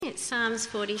It's Psalms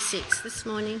 46 this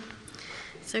morning.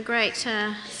 It's a great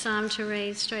psalm to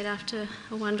read straight after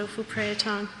a wonderful prayer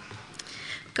time.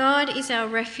 God is our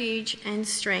refuge and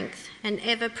strength, an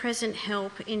ever-present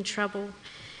help in trouble.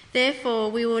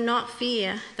 Therefore we will not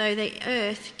fear, though the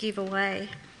earth give way,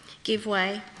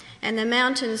 and the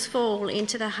mountains fall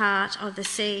into the heart of the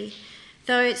sea,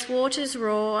 though its waters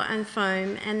roar and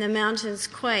foam, and the mountains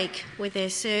quake with their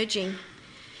surging.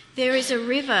 There is a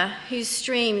river whose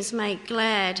streams make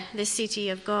glad the city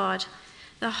of God,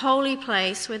 the holy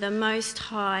place where the Most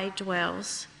High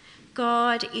dwells.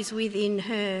 God is within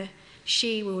her,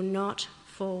 she will not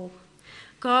fall.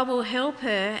 God will help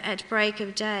her at break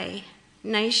of day.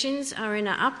 Nations are in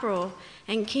an uproar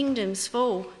and kingdoms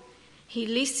fall. He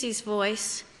lifts his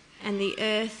voice and the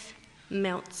earth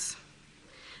melts.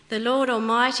 The Lord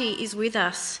Almighty is with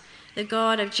us. The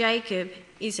God of Jacob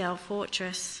is our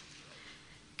fortress.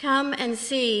 Come and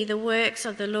see the works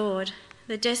of the Lord,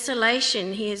 the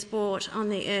desolation he has brought on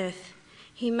the earth.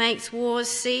 He makes wars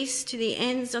cease to the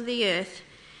ends of the earth.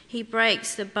 He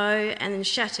breaks the bow and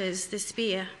shatters the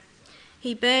spear.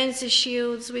 He burns the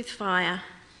shields with fire.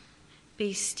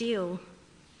 Be still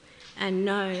and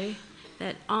know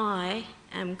that I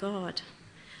am God.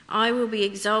 I will be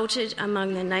exalted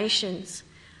among the nations.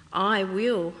 I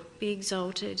will be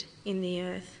exalted in the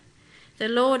earth. The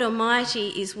Lord Almighty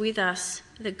is with us.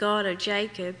 The God of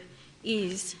Jacob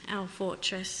is our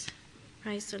fortress.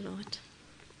 Praise the Lord.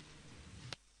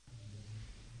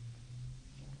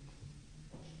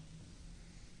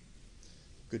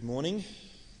 Good morning.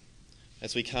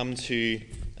 As we come to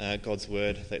God's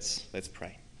word, let's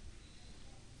pray.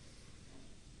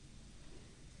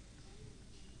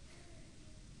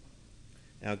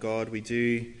 Our God, we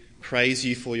do praise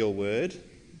you for your word,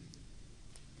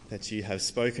 that you have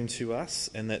spoken to us,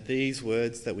 and that these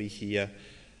words that we hear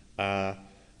are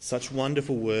such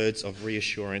wonderful words of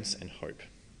reassurance and hope.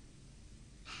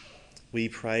 We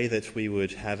pray that we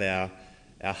would have our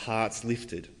hearts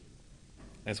lifted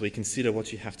as we consider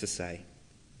what you have to say.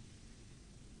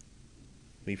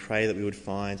 We pray that we would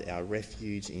find our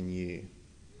refuge in you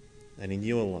and in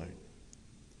you alone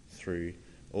through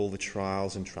all the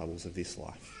trials and troubles of this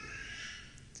life.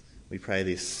 We pray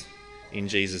this in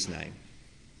Jesus' name.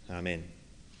 Amen.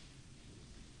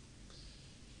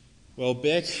 Well,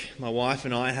 Beck, my wife,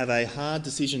 and I have a hard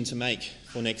decision to make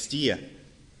for next year.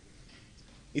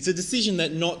 It's a decision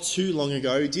that not too long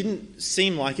ago didn't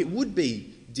seem like it would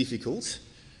be difficult,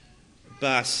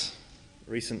 but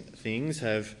recent things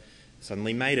have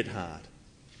suddenly made it hard.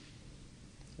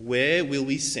 Where will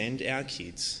we send our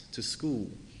kids to school?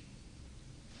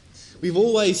 We've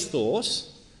always thought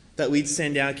that we'd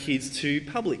send our kids to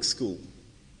public school.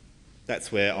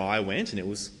 That's where I went, and it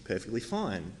was perfectly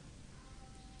fine.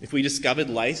 If we discovered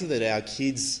later that our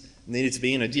kids needed to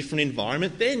be in a different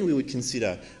environment, then we would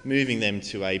consider moving them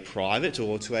to a private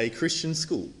or to a Christian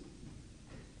school.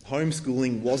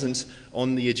 Homeschooling wasn't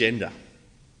on the agenda.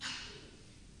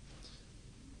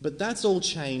 But that's all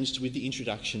changed with the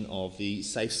introduction of the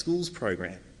Safe Schools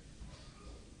program.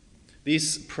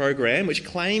 This program, which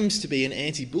claims to be an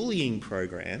anti-bullying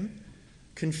program,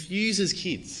 confuses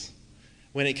kids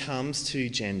when it comes to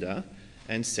gender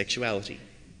and sexuality.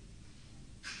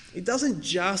 It doesn't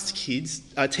just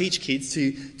teach kids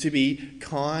to be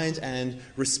kind and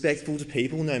respectful to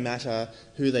people, no matter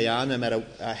who they are, no matter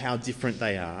how different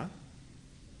they are.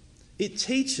 It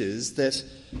teaches that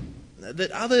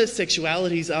other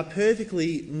sexualities are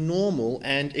perfectly normal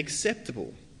and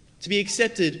acceptable, to be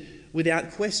accepted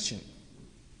without question,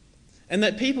 and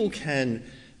that people can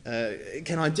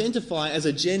identify as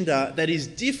a gender that is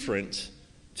different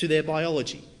to their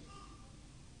biology.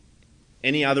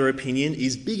 Any other opinion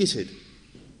is bigoted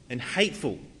and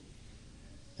hateful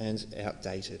and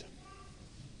outdated.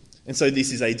 And so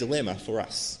this is a dilemma for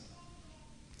us.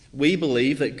 We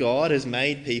believe that God has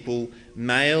made people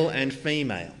male and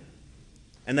female,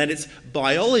 and that it's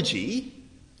biology,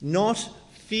 not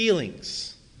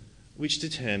feelings, which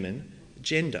determine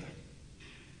gender.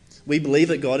 We believe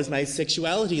that God has made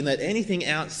sexuality, and that anything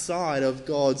outside of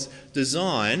God's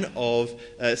design of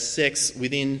sex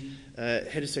within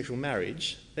heterosexual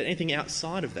marriage, that anything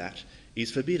outside of that is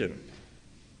forbidden.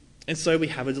 And so we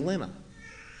have a dilemma.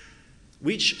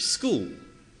 Which school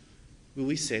will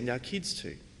we send our kids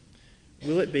to?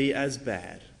 Will it be as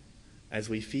bad as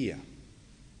we fear?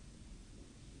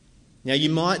 Now,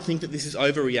 you might think that this is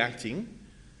overreacting,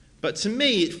 but to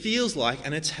me it feels like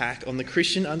an attack on the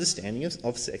Christian understanding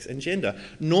of sex and gender,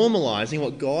 normalising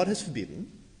what God has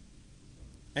forbidden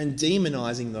and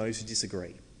demonising those who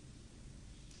disagree.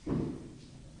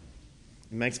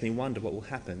 It makes me wonder what will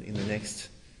happen in the next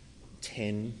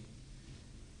 10,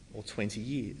 or 20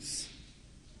 years.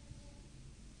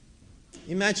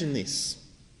 Imagine this.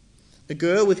 A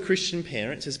girl with Christian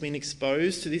parents has been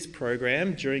exposed to this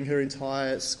program during her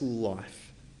entire school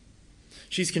life.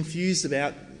 She's confused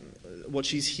about what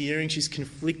she's hearing. She's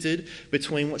conflicted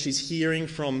between what she's hearing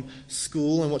from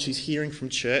school and what she's hearing from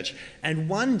church. And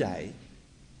one day,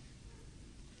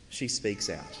 she speaks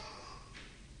out.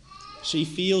 She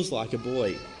feels like a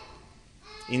boy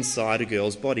inside a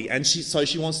girl's body. And so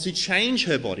she wants to change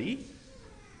her body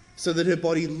so that her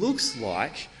body looks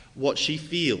like what she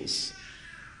feels.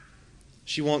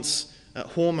 She wants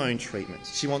hormone treatment.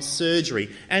 She wants surgery.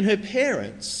 And her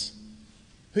parents,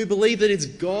 who believe that it's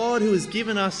God who has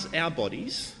given us our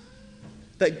bodies,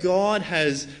 that God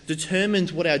has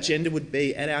determined what our gender would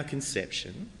be at our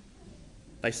conception,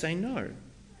 they say no.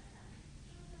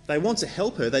 They want to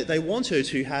help her. They want her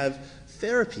to have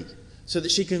therapy so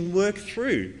that she can work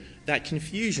through that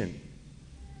confusion.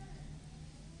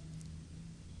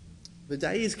 The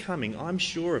day is coming, I'm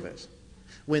sure of it,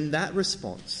 when that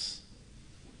response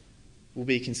will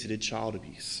be considered child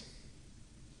abuse.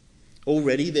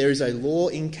 Already there is a law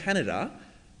in Canada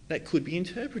that could be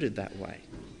interpreted that way.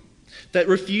 That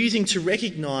refusing to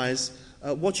recognise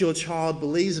what your child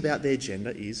believes about their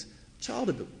gender is child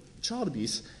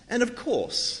abuse. And of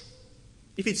course,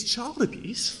 if it's child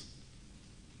abuse,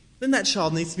 then that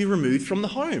child needs to be removed from the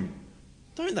home,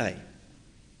 don't they?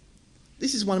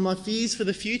 This is one of my fears for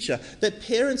the future, that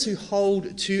parents who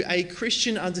hold to a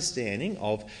Christian understanding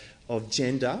of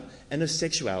gender and of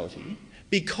sexuality,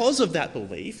 because of that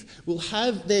belief, will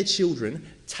have their children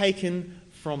taken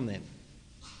from them.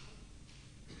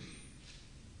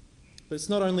 But it's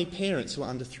not only parents who are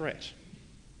under threat.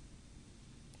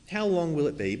 How long will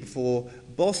it be before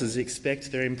bosses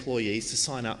expect their employees to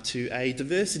sign up to a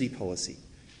diversity policy,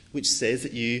 which says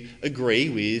that you agree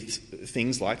with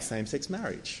things like same-sex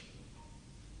marriage?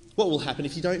 What will happen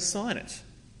if you don't sign it?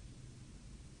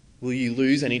 Will you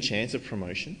lose any chance of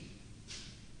promotion?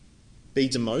 Be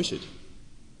demoted?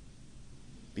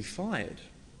 Be fired?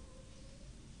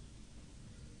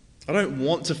 I don't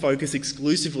want to focus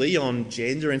exclusively on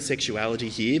gender and sexuality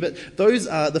here, but those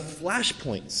are the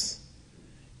flashpoints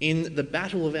in the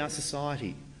battle of our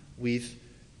society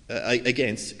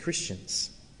against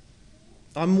Christians.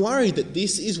 I'm worried that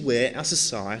this is where our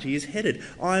society is headed.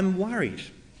 I'm worried.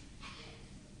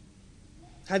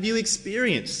 Have you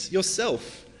experienced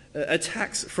yourself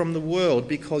attacks from the world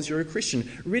because you're a Christian?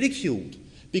 Ridiculed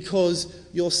because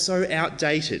you're so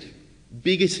outdated,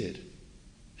 bigoted,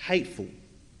 hateful?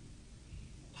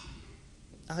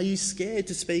 Are you scared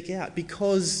to speak out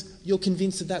because you're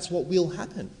convinced that that's what will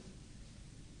happen?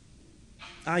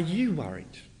 Are you worried?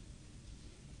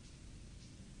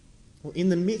 Well, in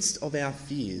the midst of our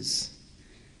fears,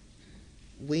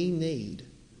 we need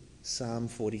Psalm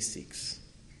 46.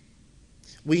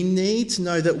 We need to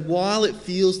know that while it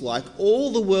feels like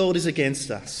all the world is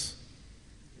against us,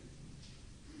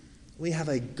 we have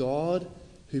a God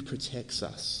who protects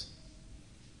us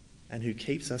and who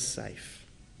keeps us safe.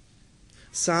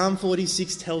 Psalm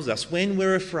 46 tells us, when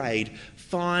we're afraid,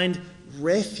 find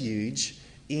refuge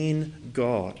in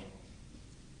God.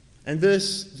 And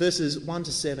verses 1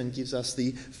 to 7 gives us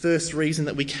the first reason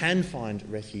that we can find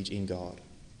refuge in God.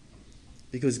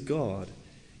 Because God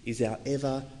is our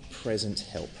ever-present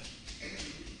help.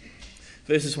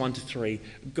 Verses 1 to 3,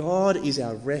 God is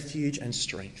our refuge and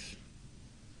strength,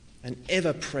 an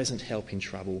ever-present help in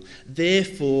trouble.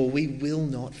 Therefore we will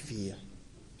not fear.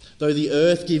 Though the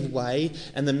earth give way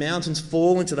and the mountains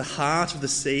fall into the heart of the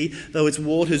sea, though its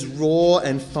waters roar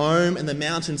and foam and the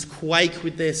mountains quake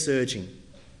with their surging.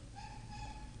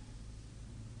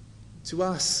 To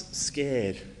us,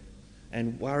 scared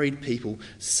and worried people,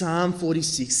 Psalm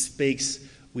 46 speaks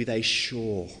with a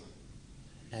sure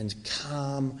and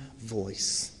calm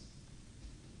voice.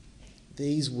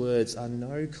 These words are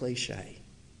no cliche.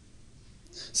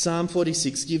 Psalm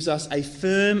 46 gives us a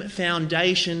firm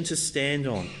foundation to stand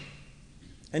on.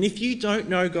 And if you don't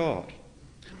know God,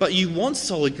 but you want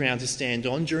solid ground to stand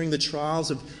on during the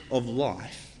trials of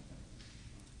life,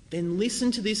 then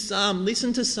listen to this psalm.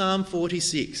 Listen to Psalm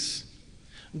 46.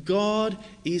 God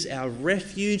is our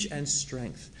refuge and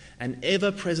strength, an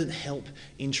ever-present help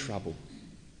in trouble.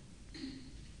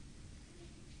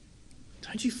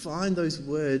 Don't you find those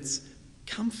words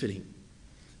comforting?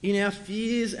 In our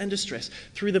fears and distress,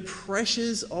 through the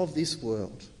pressures of this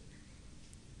world,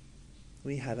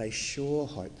 we have a sure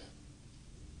hope,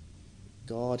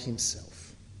 God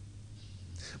himself.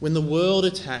 When the world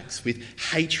attacks with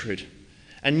hatred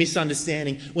and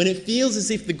misunderstanding, when it feels as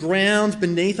if the ground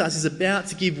beneath us is about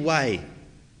to give way,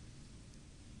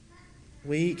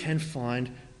 we can find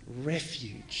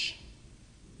refuge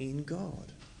in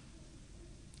God.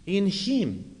 In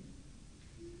Him,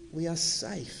 we are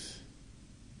safe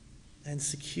and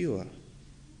secure.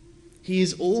 He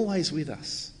is always with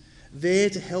us, there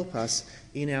to help us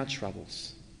in our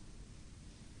troubles.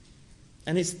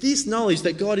 And it's this knowledge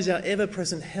that God is our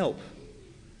ever-present help,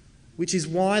 which is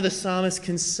why the psalmist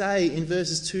can say in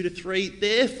verses 2 to 3,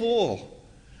 "Therefore,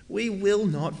 we will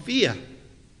not fear.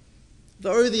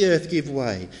 Though the earth give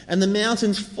way, and the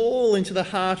mountains fall into the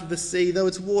heart of the sea, though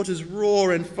its waters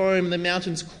roar and foam, and the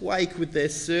mountains quake with their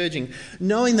surging,"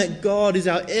 knowing that God is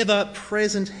our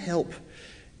ever-present help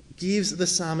gives the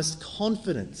psalmist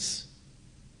confidence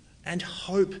and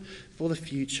hope for the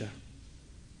future,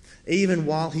 even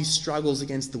while he struggles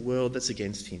against the world that's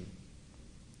against him.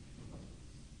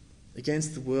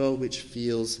 Against the world which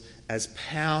feels as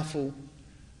powerful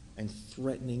and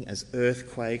threatening as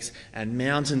earthquakes and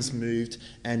mountains moved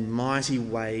and mighty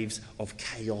waves of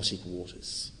chaotic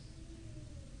waters.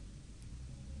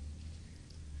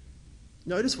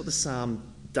 Notice what the psalm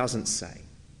doesn't say.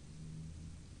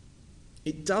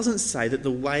 It doesn't say that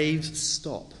the waves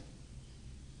stop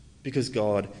because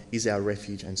God is our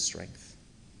refuge and strength.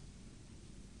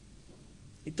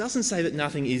 It doesn't say that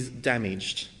nothing is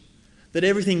damaged, that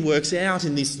everything works out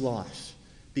in this life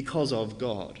because of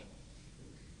God.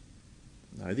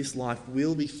 No, this life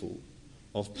will be full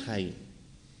of pain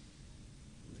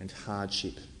and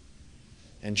hardship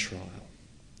and trial.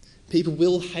 People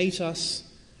will hate us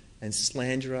and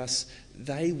slander us.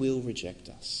 They will reject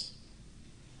us.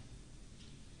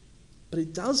 But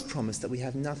it does promise that we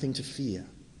have nothing to fear.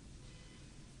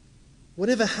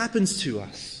 Whatever happens to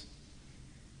us,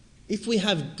 if we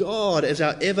have God as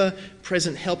our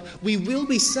ever-present help, we will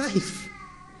be safe,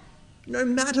 no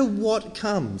matter what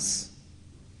comes.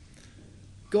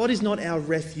 God is not our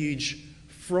refuge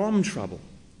from trouble,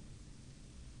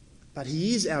 but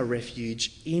He is our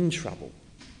refuge in trouble.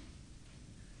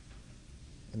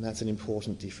 And that's an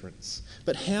important difference.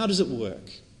 But how does it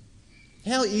work?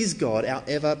 How is God our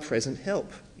ever-present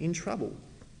help in trouble?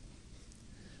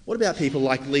 What about people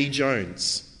like Lee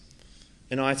Jones,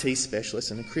 an IT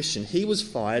specialist and a Christian? He was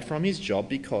fired from his job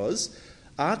because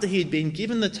after he had been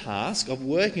given the task of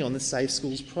working on the Safe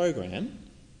Schools program,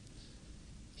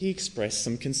 he expressed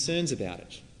some concerns about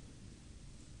it.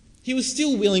 He was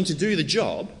still willing to do the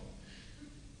job,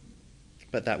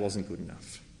 but that wasn't good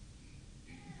enough.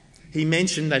 He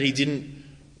mentioned that he didn't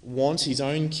want his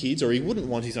own kids, or he wouldn't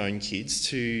want his own kids,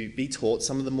 to be taught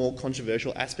some of the more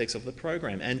controversial aspects of the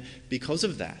program, and because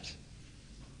of that,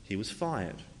 he was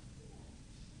fired.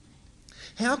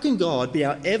 How can God be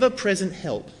our ever-present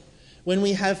help when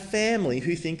we have family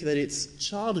who think that it's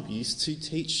child abuse to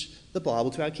teach the Bible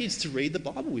to our kids, to read the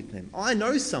Bible with them? I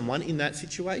know someone in that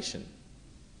situation.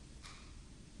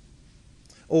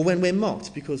 Or when we're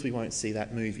mocked because we won't see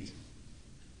that movie.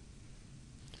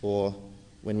 Or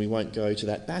when we won't go to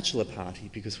that bachelor party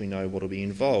because we know what will be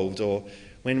involved. Or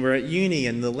when we're at uni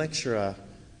and the lecturer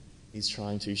is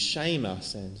trying to shame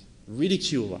us and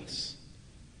ridicule us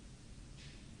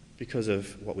because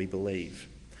of what we believe.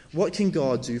 What can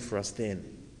God do for us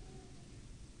then?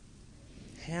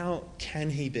 How can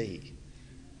He be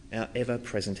our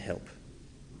ever-present help?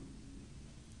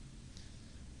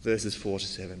 Verses 4 to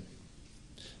 7.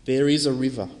 There is a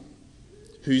river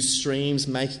whose streams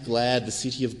make glad the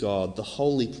city of God, the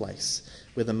holy place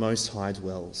where the Most High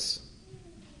dwells.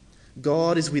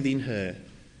 God is within her.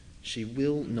 She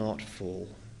will not fall.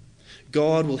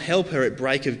 God will help her at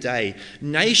break of day.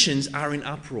 Nations are in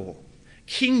uproar.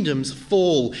 Kingdoms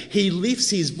fall. He lifts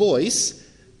His voice.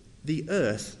 The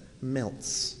earth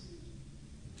melts.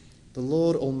 The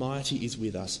Lord Almighty is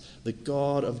with us. The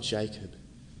God of Jacob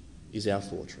is our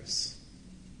fortress.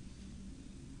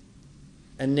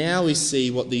 And now we see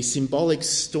what the symbolic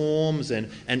storms and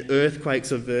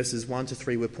earthquakes of verses 1 to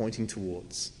 3 were pointing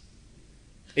towards.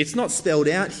 It's not spelled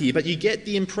out here, but you get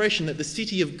the impression that the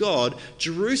city of God,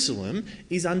 Jerusalem,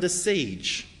 is under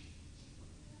siege.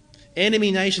 Enemy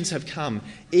nations have come,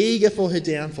 eager for her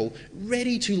downfall,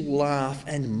 ready to laugh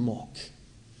and mock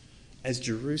as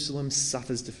Jerusalem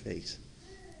suffers defeat.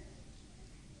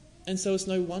 And so it's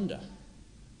no wonder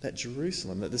that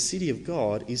Jerusalem, that the city of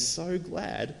God, is so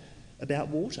glad about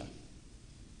water.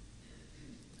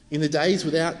 In the days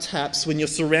without taps, when you're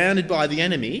surrounded by the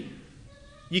enemy,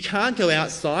 you can't go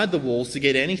outside the walls to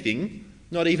get anything,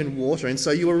 not even water, and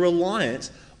so you are reliant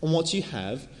on what you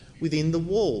have within the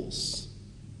walls.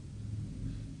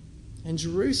 And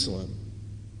Jerusalem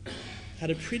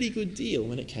had a pretty good deal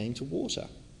when it came to water.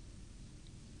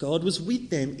 God was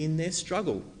with them in their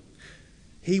struggle.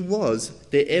 He was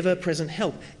their ever-present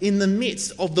help. In the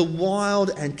midst of the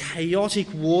wild and chaotic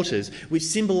waters, which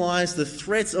symbolise the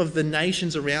threats of the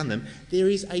nations around them, there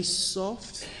is a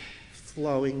soft,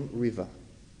 flowing river.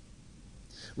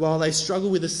 While they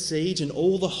struggle with the siege and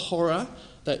all the horror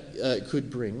that it could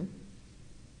bring,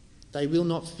 they will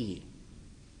not fear.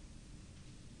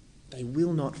 They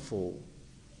will not fall.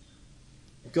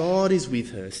 God is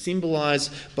with her,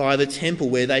 symbolised by the temple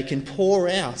where they can pour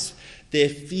out their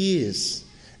fears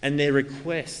and their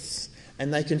requests,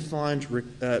 and they can find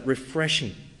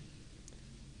refreshing,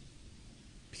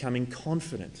 becoming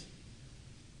confident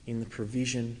in the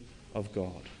provision of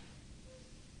God.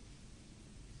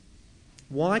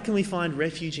 Why can we find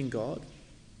refuge in God?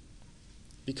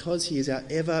 Because he is our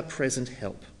ever-present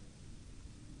help.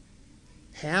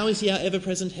 How is he our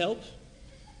ever-present help?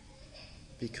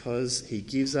 Because he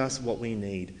gives us what we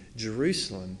need.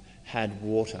 Jerusalem had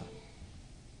water.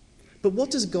 But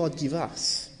what does God give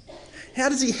us? How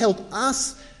does he help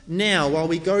us now while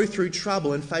we go through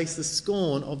trouble and face the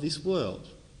scorn of this world?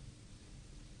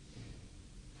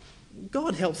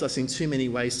 God helps us in too many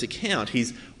ways to count.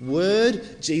 His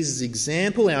word, Jesus'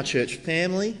 example, our church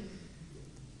family.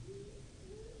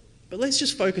 But let's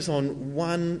just focus on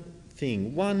one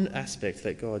thing, one aspect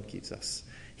that God gives us.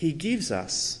 He gives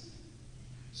us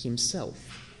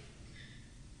himself.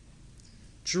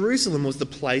 Jerusalem was the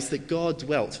place that God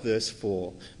dwelt, verse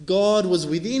 4. God was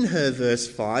within her, verse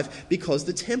 5, because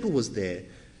the temple was there.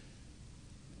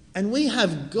 And we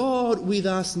have God with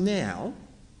us now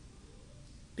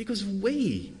because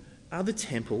we are the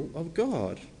temple of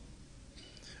God.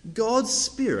 God's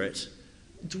Spirit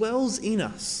dwells in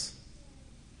us.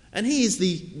 And he is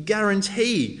the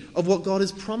guarantee of what God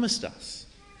has promised us.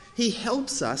 He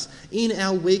helps us in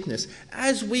our weakness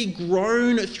as we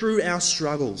groan through our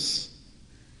struggles.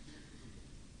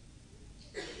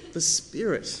 The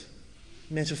Spirit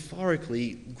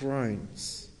metaphorically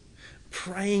groans,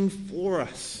 praying for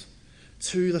us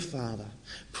to the Father,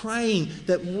 praying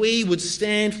that we would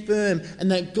stand firm and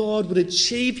that God would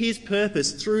achieve his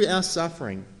purpose through our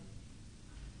suffering.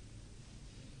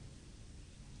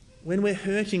 When we're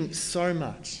hurting so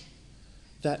much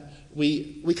that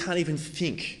we can't even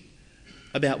think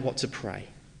about what to pray,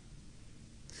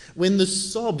 when the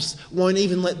sobs won't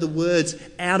even let the words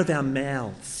out of our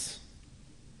mouths,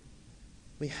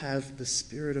 we have the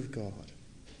Spirit of God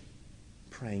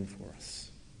praying for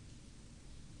us.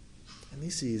 And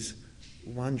this is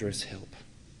wondrous help.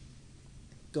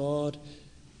 God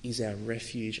is our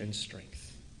refuge and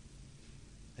strength,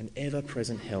 an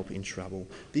ever-present help in trouble.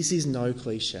 This is no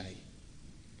cliche.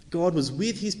 God was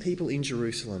with his people in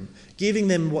Jerusalem, giving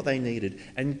them what they needed,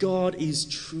 and God is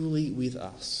truly with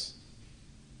us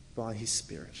by his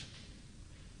Spirit.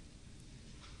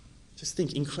 Just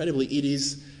think, incredibly, it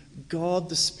is God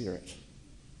the Spirit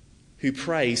who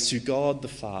prays to God the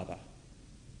Father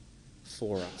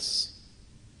for us.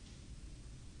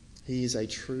 He is a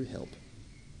true help.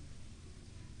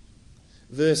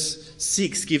 Verse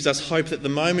 6 gives us hope that the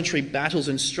momentary battles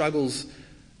and struggles,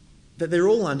 that they're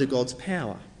all under God's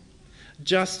power.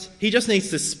 He just needs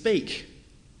to speak,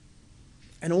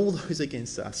 and all those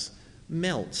against us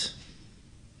melt.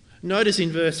 Notice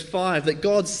in verse 5 that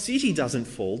God's city doesn't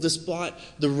fall despite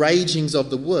the ragings of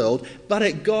the world, but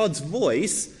at God's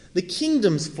voice, the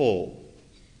kingdoms fall.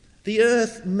 The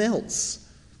earth melts.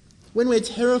 When we're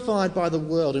terrified by the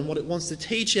world and what it wants to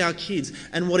teach our kids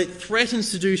and what it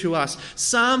threatens to do to us,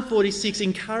 Psalm 46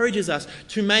 encourages us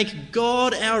to make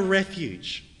God our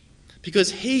refuge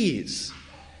because he is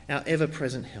our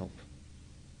ever-present help.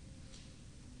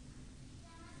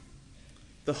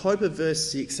 The hope of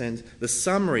verse 6 and the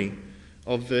summary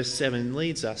of verse 7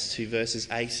 leads us to verses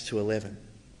 8 to 11.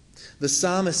 The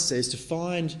psalmist says to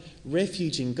find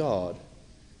refuge in God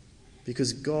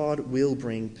because God will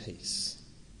bring peace.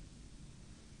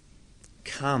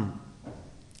 Come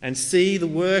and see the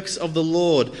works of the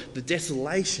Lord, the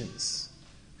desolations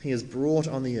he has brought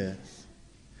on the earth.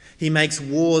 He makes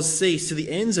wars cease to the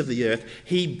ends of the earth.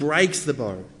 He breaks the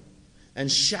bow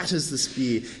and shatters the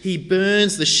spear. He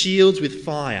burns the shields with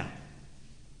fire.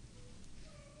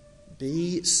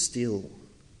 Be still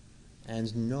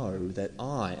and know that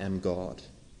I am God.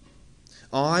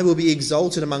 I will be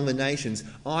exalted among the nations.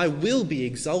 I will be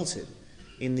exalted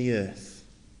in the earth.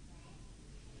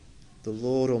 The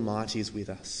Lord Almighty is with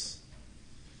us.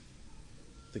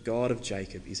 The God of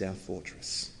Jacob is our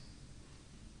fortress.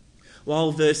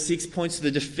 While verse 6 points to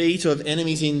the defeat of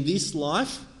enemies in this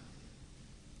life,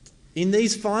 in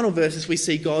these final verses we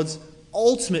see God's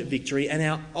ultimate victory and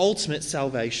our ultimate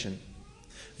salvation.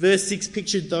 Verse 6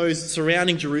 pictured those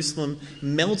surrounding Jerusalem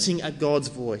melting at God's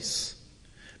voice.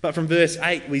 But from verse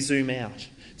 8 we zoom out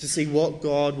to see what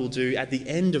God will do at the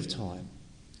end of time,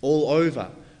 all over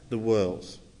the world.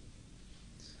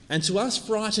 And to us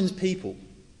frightened people,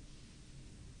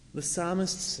 the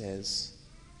psalmist says,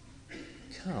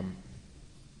 "Come.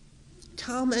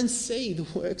 Come and see the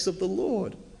works of the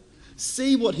Lord.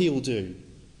 See what he will do.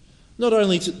 Not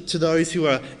only to those who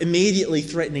are immediately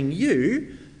threatening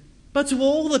you, but to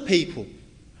all the people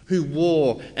who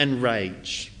war and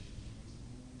rage."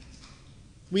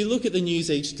 We look at the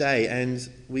news each day and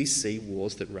we see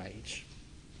wars that rage.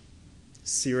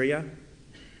 Syria,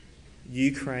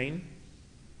 Ukraine,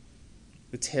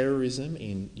 the terrorism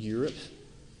in Europe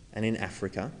and in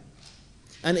Africa.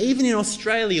 And even in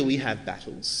Australia we have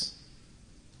battles.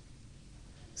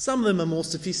 Some of them are more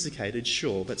sophisticated,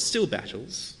 sure, but still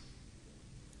battles.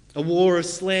 A war of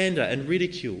slander and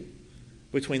ridicule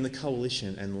between the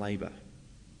Coalition and Labor.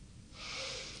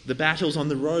 The battles on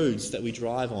the roads that we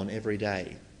drive on every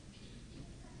day.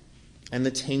 And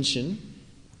the tension,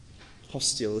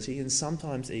 hostility, and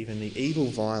sometimes even the evil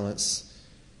violence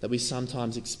that we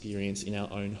sometimes experience in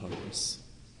our own homes.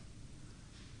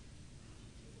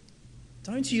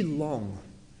 Don't you long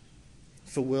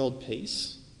for world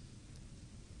peace?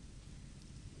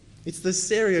 It's the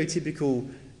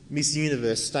stereotypical Miss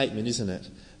Universe statement, isn't it?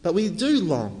 But we do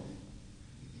long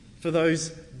for those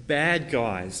bad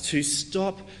guys to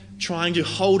stop trying to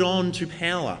hold on to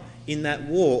power in that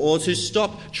war, or to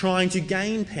stop trying to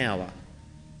gain power.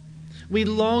 We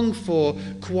long for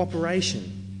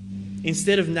cooperation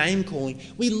instead of name-calling.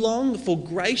 We long for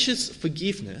gracious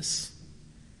forgiveness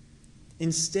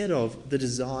instead of the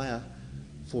desire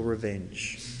for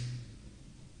revenge.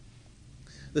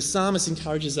 The psalmist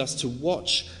encourages us to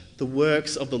watch the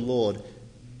works of the Lord.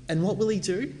 And what will he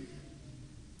do?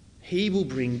 He will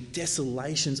bring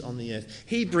desolations on the earth.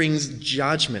 He brings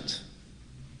judgment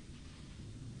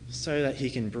so that he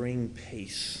can bring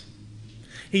peace.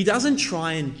 He doesn't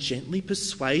try and gently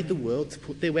persuade the world to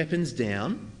put their weapons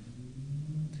down.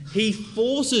 He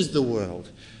forces the wars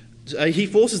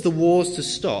to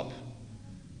stop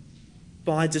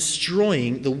by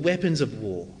destroying the weapons of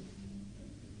war.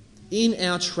 In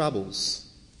our troubles,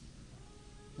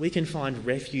 we can find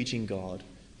refuge in God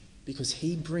because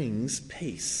he brings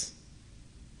peace.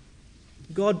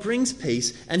 God brings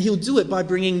peace, and he'll do it by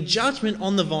bringing judgment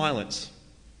on the violent.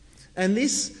 And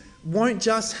this won't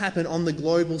just happen on the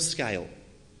global scale.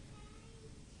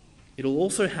 It'll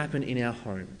also happen in our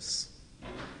homes.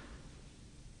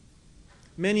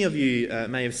 Many of you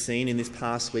may have seen in this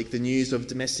past week the news of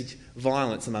domestic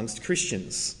violence amongst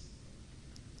Christians.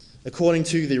 According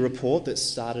to the report that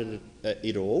started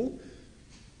it all,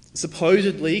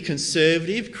 supposedly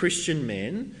conservative Christian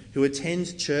men who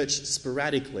attend church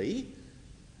sporadically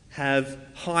have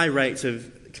high rates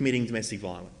of committing domestic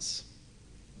violence.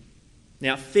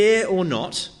 Now, fair or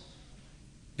not,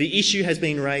 the issue has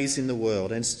been raised in the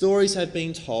world, and stories have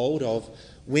been told of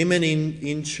women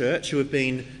in church who have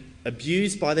been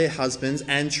abused by their husbands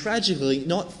and tragically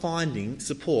not finding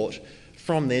support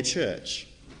from their church.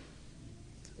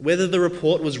 Whether the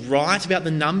report was right about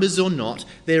the numbers or not,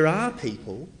 there are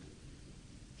people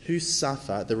who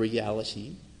suffer the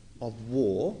reality of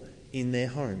war in their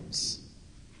homes.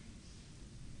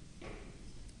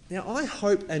 Now, I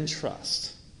hope and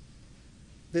trust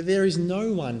that there is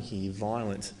no one here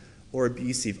violent or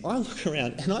abusive. I look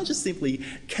around and I just simply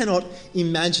cannot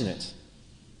imagine it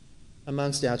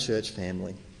amongst our church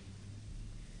family.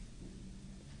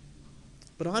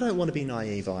 But I don't want to be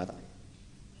naive either.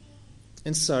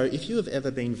 And so, if you have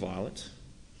ever been violent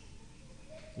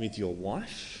with your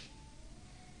wife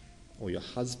or your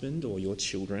husband or your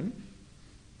children,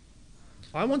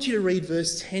 I want you to read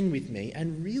verse 10 with me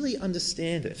and really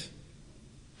understand it.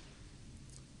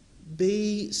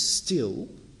 Be still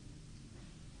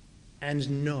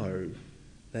and know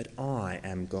that I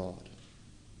am God.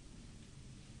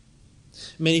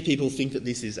 Many people think that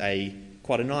this is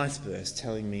quite a nice verse,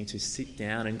 telling me to sit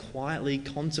down and quietly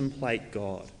contemplate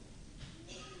God.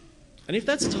 And if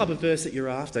that's the type of verse that you're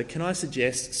after, can I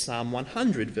suggest Psalm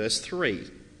 100, verse 3?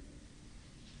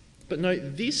 But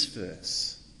note, this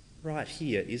verse right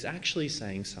here is actually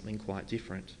saying something quite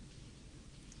different.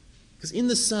 Because in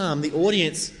the psalm, the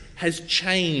audience has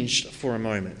changed for a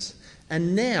moment.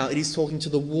 And now it is talking to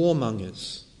the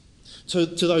warmongers, to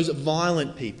those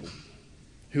violent people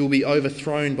who will be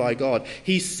overthrown by God.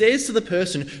 He says to the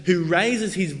person who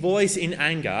raises his voice in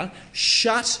anger,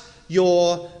 "Shut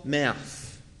your mouth.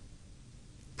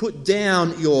 Put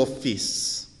down your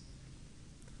fists."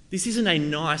 This isn't a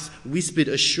nice whispered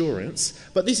assurance,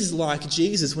 but this is like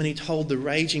Jesus when he told the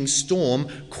raging storm,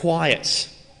 "Quiet,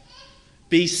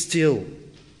 be still."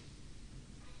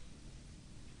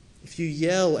 If you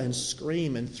yell and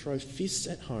scream and throw fists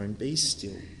at home, be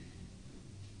still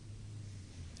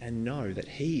and know that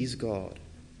he is God.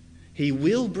 He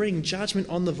will bring judgment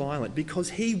on the violent because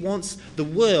he wants the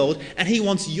world and he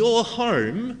wants your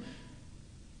home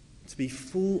to be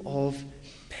full of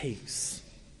peace.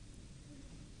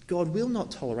 God will not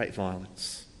tolerate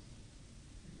violence,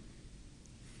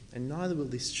 and neither will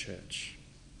this church.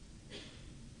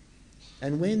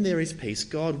 And when there is peace,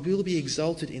 God will be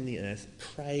exalted in the earth,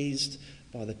 praised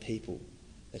by the people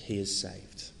that he has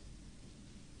saved.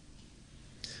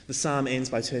 The psalm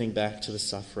ends by turning back to the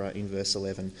sufferer in verse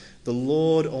 11. The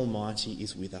Lord Almighty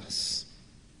is with us.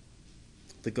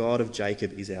 The God of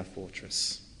Jacob is our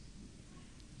fortress.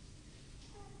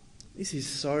 This is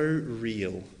so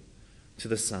real to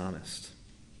the psalmist.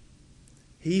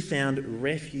 He found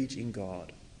refuge in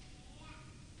God.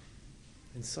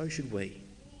 And so should we.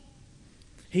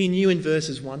 He knew in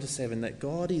verses 1 to 7 that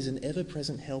God is an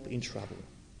ever-present help in trouble.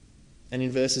 And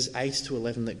in verses 8 to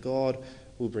 11 that God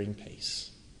will bring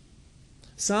peace.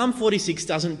 Psalm 46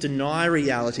 doesn't deny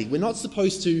reality. We're not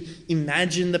supposed to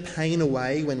imagine the pain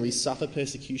away when we suffer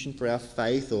persecution for our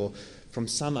faith or from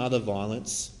some other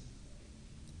violence.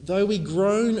 Though we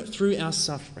groan through our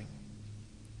suffering,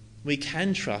 we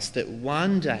can trust that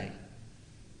one day,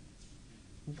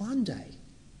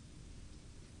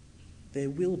 there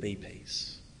will be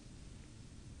peace.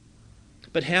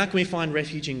 But how can we find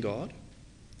refuge in God?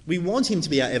 We want him to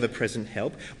be our ever-present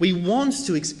help. We want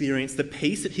to experience the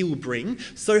peace that he will bring.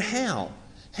 So how?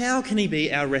 How can he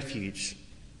be our refuge?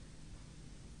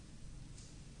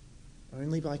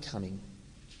 Only by coming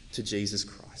to Jesus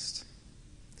Christ.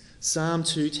 Psalm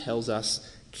 2 tells us,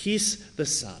 "Kiss the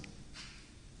Son.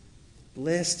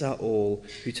 Blessed are all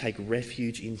who take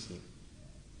refuge in him."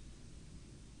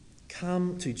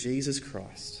 Come to Jesus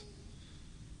Christ.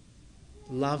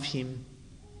 Love him.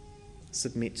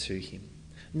 Submit to him.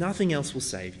 Nothing else will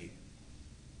save you.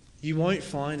 You won't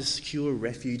find a secure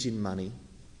refuge in money.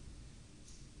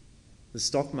 The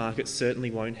stock market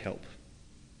certainly won't help.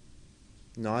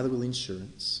 Neither will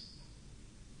insurance.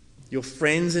 Your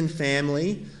friends and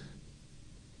family,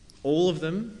 all of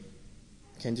them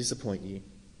can disappoint you,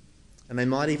 and they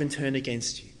might even turn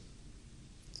against you.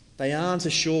 They aren't a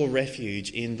sure refuge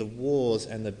in the wars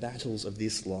and the battles of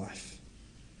this life.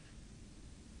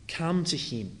 Come to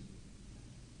him.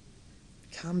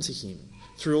 Come to him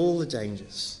through all the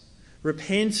dangers.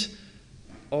 Repent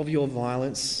of your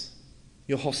violence,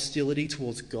 your hostility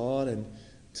towards God and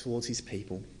towards his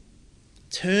people.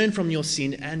 Turn from your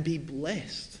sin and be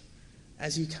blessed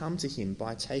as you come to him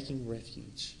by taking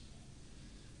refuge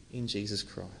in Jesus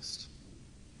Christ.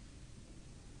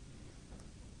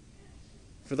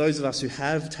 For those of us who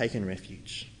have taken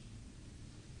refuge,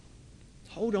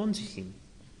 hold on to him.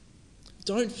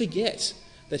 Don't forget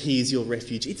that he is your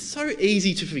refuge. It's so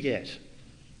easy to forget.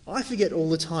 I forget all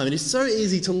the time. It is so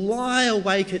easy to lie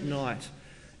awake at night,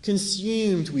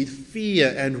 consumed with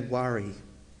fear and worry,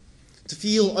 to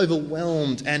feel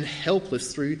overwhelmed and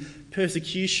helpless through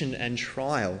persecution and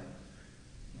trial.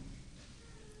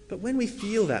 But when we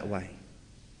feel that way,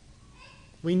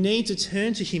 we need to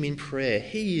turn to him in prayer.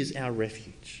 He is our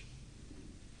refuge.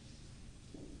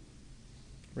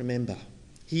 Remember,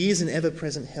 he is an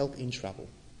ever-present help in trouble.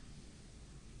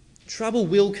 Trouble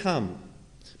will come.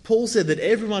 Paul said that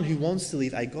everyone who wants to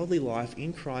live a godly life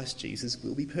in Christ Jesus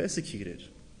will be persecuted.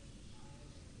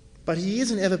 But he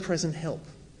is an ever-present help.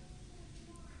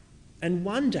 And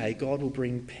one day God will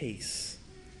bring peace.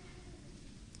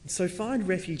 So find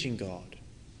refuge in God.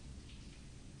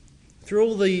 Through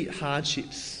all the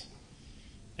hardships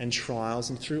and trials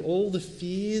and through all the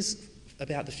fears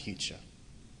about the future,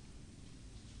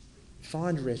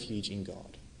 find refuge in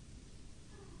God.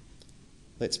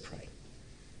 Let's pray.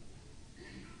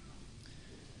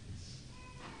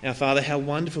 Our Father, how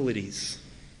wonderful it is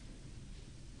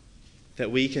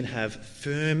that we can have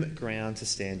firm ground to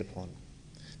stand upon.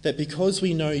 That because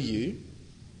we know you,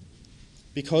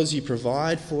 because you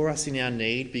provide for us in our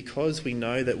need, because we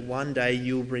know that one day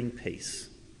you'll bring peace,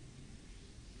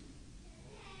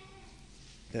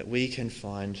 that we can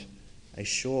find a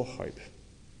sure hope.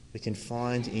 We can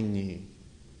find in you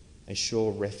a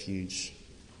sure refuge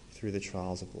through the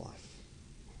trials of life.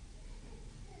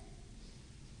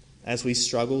 As we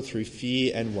struggle through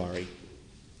fear and worry,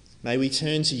 may we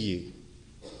turn to you.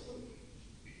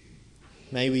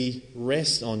 May we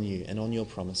rest on you and on your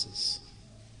promises.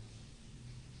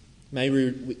 May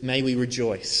we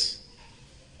rejoice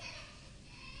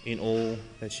in all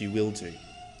that you will do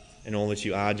and all that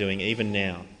you are doing even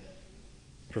now,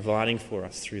 providing for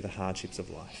us through the hardships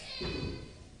of life.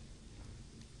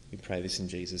 We pray this in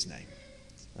Jesus' name.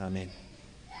 Amen.